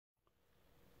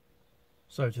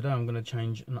So today I'm going to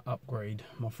change and upgrade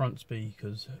my front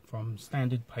speakers from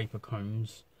standard paper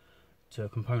cones to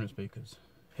component speakers.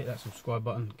 Hit that subscribe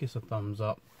button, give us a thumbs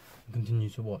up and continue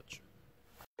to watch.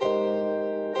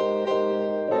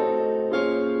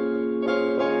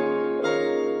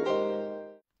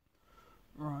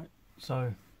 Right,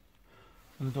 so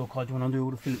on the door card you want to do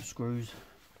all the Phillips screws,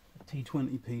 a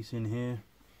T20 piece in here,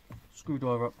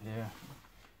 screwdriver up here.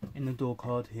 In the door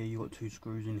card here you've got 2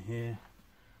 screws in here.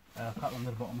 Cut them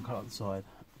to the bottom, cut up the side.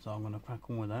 So I'm going to crack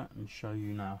on with that and show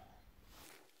you now.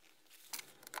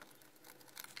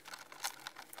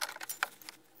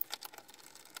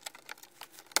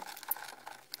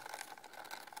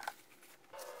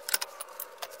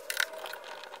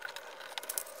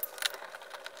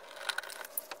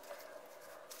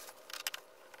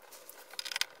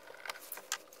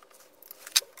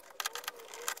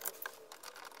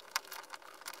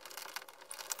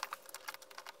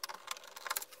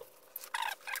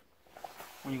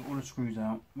 When you get all the screws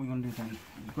out, what you're going to do then is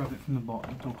grab it from the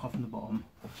bottom, door card from the bottom,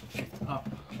 lift it up,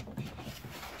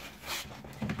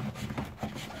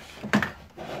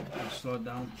 and slide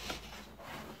down.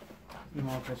 In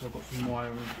my case I've got some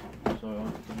wiring, so I'll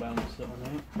have to balance it on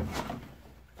here.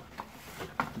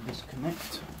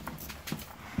 Disconnect.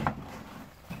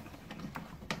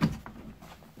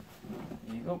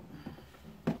 There you go.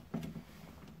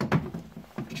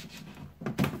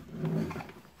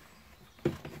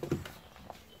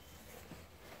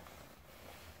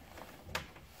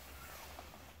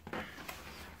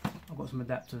 I've got some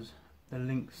adapters. The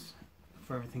links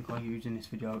for everything I use in this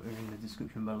video are in the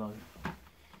description below.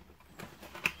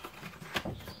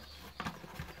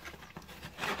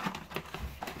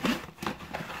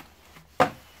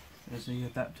 There's the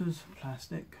adapters,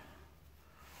 plastic.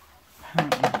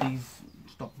 Apparently these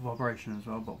stop vibration as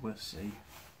well, but we'll see.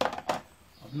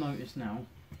 I've noticed now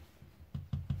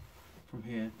from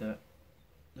here that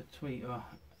the tweeter,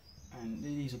 and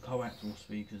these are coaxial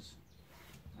speakers,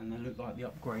 and they look like the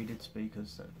upgraded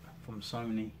speakers from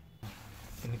Sony. I'm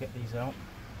going to get these out.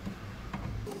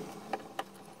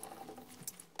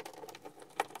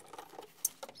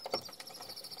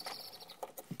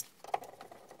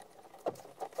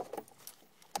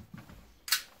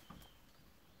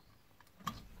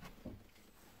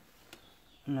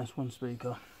 And that's one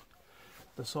speaker.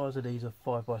 The size of these are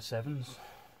 5x7s.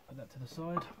 Put that to the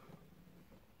side.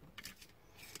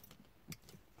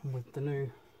 And with the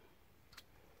new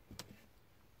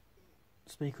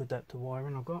speaker adapter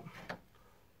wiring I've got,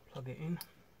 plug it in,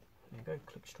 there you go,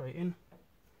 click straight in.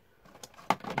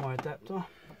 My adapter.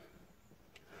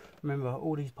 Remember,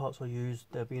 all these parts I use,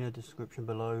 there'll be in the description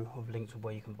below of links of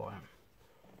where you can buy them.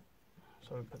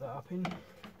 So put that up in.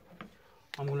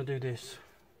 I'm going to do this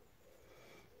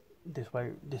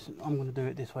way, I'm going to do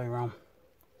it this way around,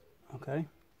 okay,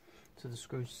 so the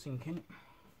screws sink in.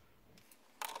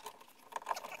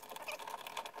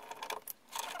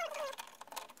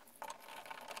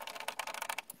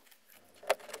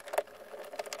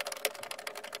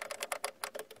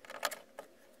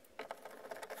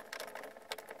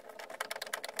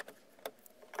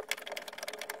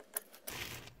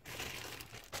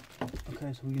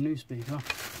 Okay, so your new speaker,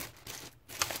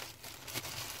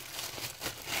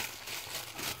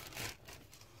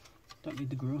 don't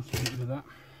need the grill, so get rid of that.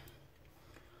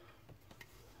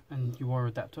 And your wire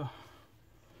adapter,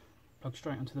 plug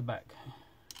straight onto the back.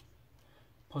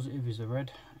 Positive is the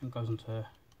red and goes onto the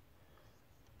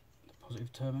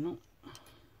positive terminal.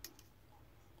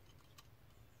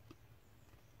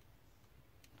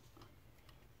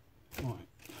 Right.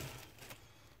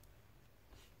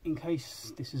 In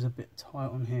case this is a bit tight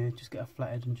on here, just get a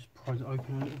flathead and just prise it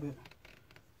open a little bit.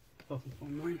 If I can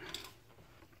find mine.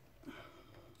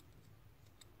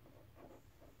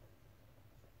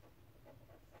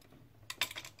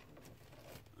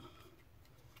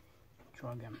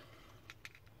 Try again.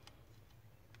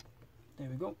 There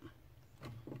we go.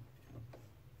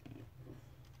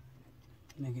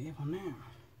 Negative on there.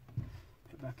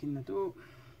 Put back in the door.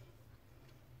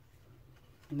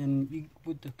 And then you,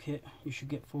 with the kit, you should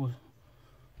get four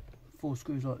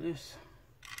screws like this.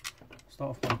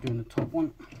 Start off by doing the top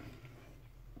one.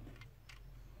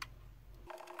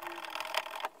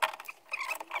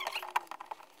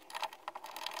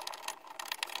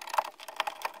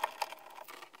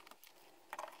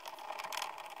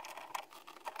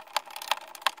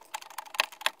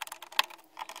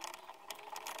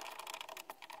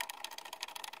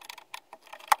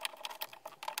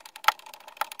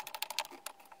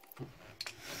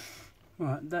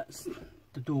 Right, that's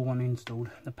the door one installed.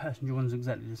 The passenger one's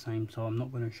exactly the same, so I'm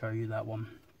not going to show you that one.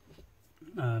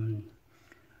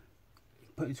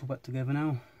 Put it all back together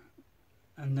now.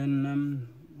 and then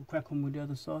we'll crack on with the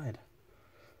other side.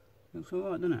 Looks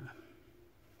alright, doesn't it?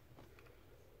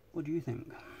 What do you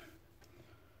think?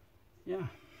 Yeah.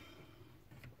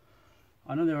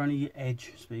 I know they're only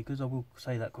edge speakers, I will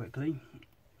say that quickly.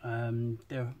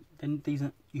 These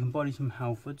are, you can buy these from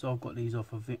Halfords. I've got these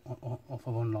off of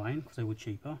online because they were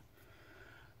cheaper.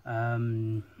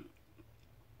 But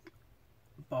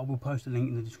I will post a link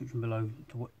in the description below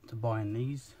to buying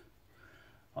these.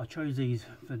 I chose these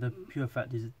for the pure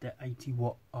fact is they're 80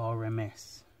 watt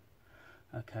RMS.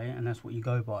 Okay, and that's what you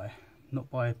go by, not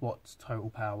by watts total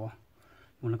power.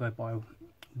 You want to go by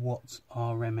watts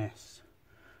RMS.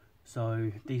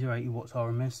 So these are 80 watts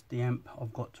RMS. The amp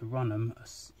I've got to run them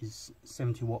is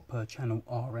 70 watt per channel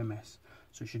RMS.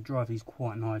 So it should drive these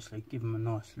quite nicely, give them a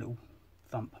nice little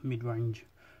thump mid-range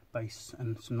bass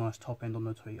and some nice top end on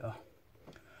the tweeter.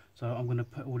 So I'm going to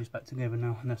put all this back together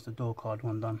now, and that's the door card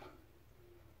one done.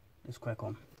 Let's crack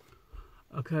on.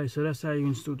 Okay, so that's how you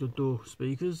install the door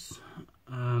speakers.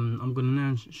 I'm going to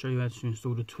now show you how to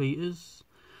install the tweeters.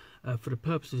 For the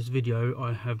purpose of this video,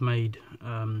 I have made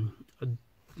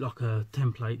like a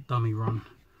template dummy run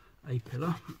A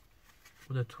pillar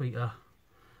with a tweeter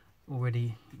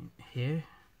already here.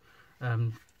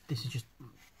 This is just,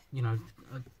 you know,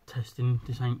 testing.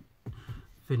 This ain't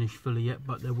finished fully yet,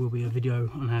 but there will be a video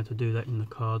on how to do that in the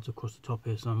cards across the top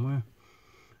here somewhere.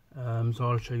 So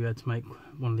I'll show you how to make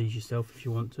one of these yourself if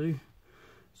you want to.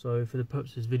 So for the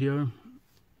purpose of this video,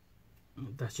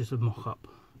 that's just a mock-up.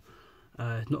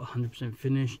 It's not 100%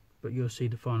 finished, but you'll see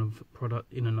the final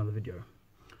product in another video.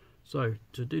 So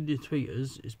to do the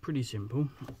tweeters is pretty simple.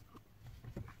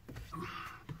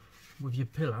 With your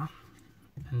pillar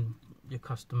and your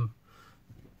custom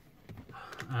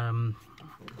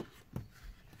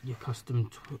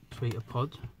tweeter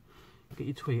pod, get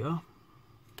your tweeter,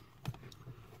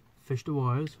 fish the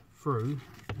wires through,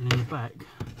 and in the back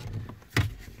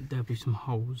there'll be some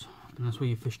holes, and that's where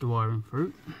you fish the wiring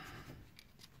through.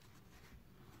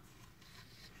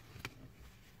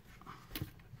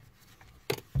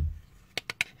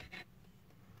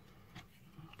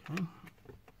 Okay,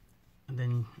 and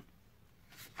then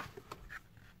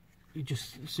you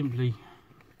just simply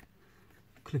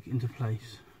click it into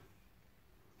place.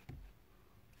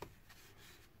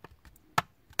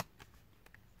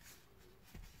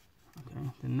 Okay,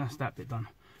 then that's that bit done.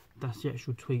 That's the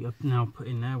actual tweeter now put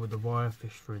in there with the wire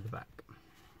fished through the back.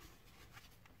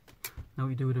 Now what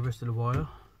you do with the rest of the wire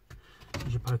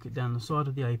is you poke it down the side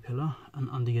of the A pillar and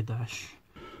under your dash.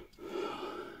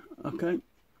 Okay,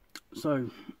 so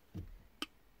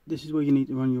this is where you need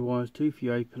to run your wires to for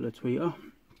your A pillar tweeter.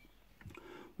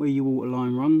 Where your water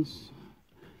line runs,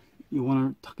 you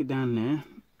want to tuck it down there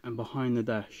and behind the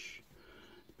dash.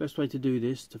 The best way to do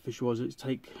this to fish wires is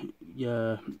take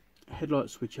your headlight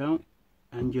switch out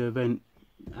and your vent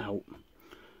out.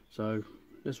 So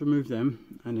let's remove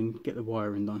them and then get the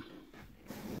wiring done.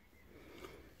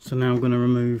 So now I'm going to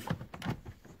remove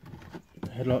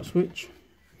the headlight switch.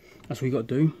 That's what you got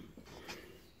to do.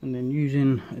 And then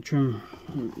using a trim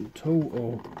tool,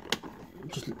 or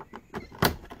just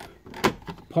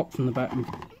pop from the back and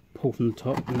pull from the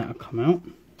top, and that'll come out.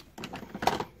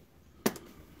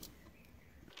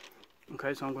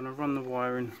 Okay, so I'm going to run the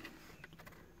wiring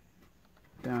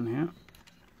down here.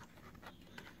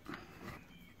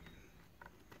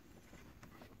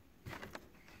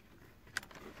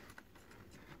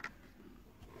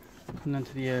 And then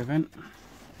to the air vent.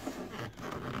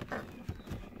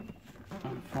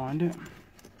 And find it.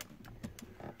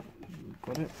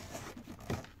 Got it.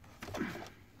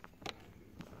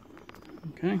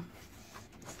 Okay.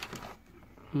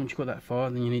 Once you've got that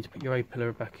far, then you need to put your A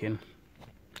pillar back in.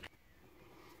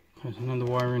 Okay, so now the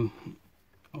wiring,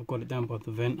 I've got it down by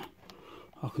the vent.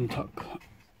 I can tuck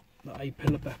the A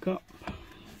pillar back up.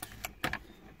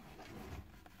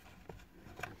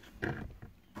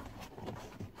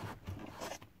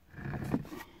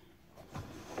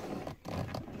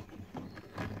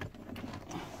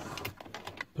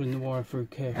 Pulling the wire through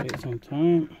carefully at the same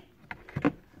time.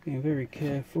 Being very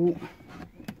careful.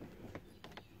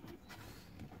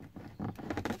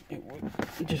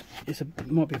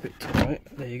 It might be a bit tight.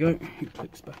 There you go. It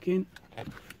clicks back in.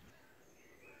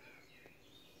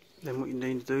 Then what you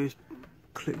need to do is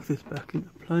click this back into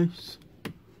place.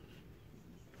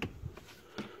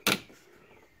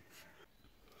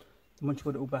 And once you've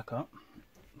got it all back up,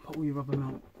 put all your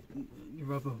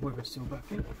rubber weather seal back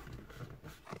in.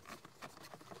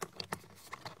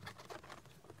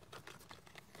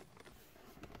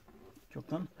 Job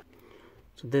done.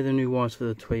 So they're the new wires for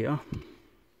the tweeter.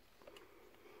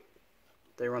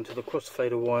 They run to the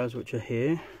crossfader wires, which are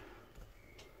here.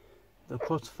 The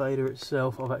crossfader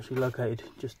itself I've actually located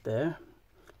just there,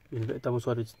 using a bit of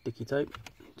double-sided sticky tape,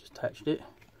 just attached it.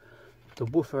 The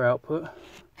woofer output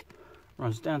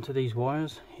runs down to these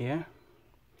wires here.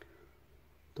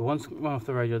 The ones that run off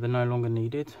the radio, they're no longer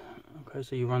needed. Okay,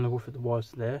 so you run the woofer, the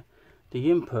wires there.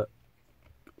 The input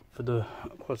for the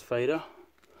crossfader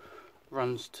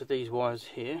runs to these wires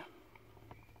here,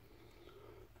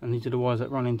 and these are the wires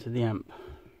that run into the amp.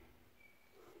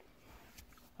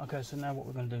 Okay, so now what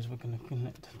we're going to do is we're going to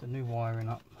connect the new wiring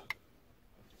up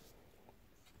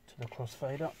to the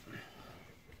crossfader.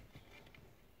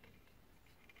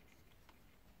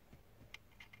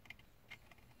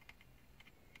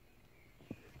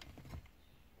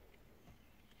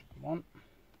 One,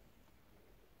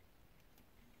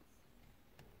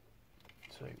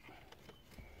 two,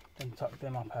 then tuck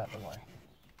them up out of the way,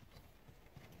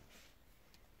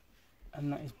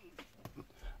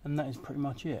 and that is pretty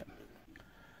much it.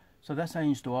 So that's how you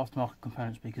install aftermarket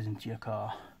component speakers into your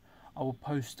car. I will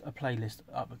post a playlist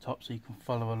up the top so you can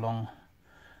follow along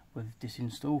with this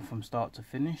install from start to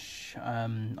finish.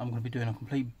 I'm going to be doing a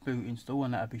complete boot install,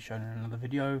 and that will be shown in another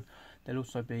video. There'll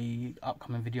also be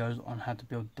upcoming videos on how to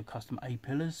build the custom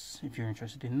A-pillars if you're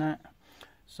interested in that.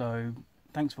 So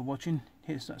thanks for watching.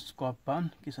 Hit that subscribe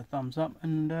button, give us a thumbs up,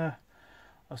 and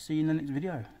I'll see you in the next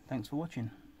video. Thanks for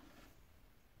watching.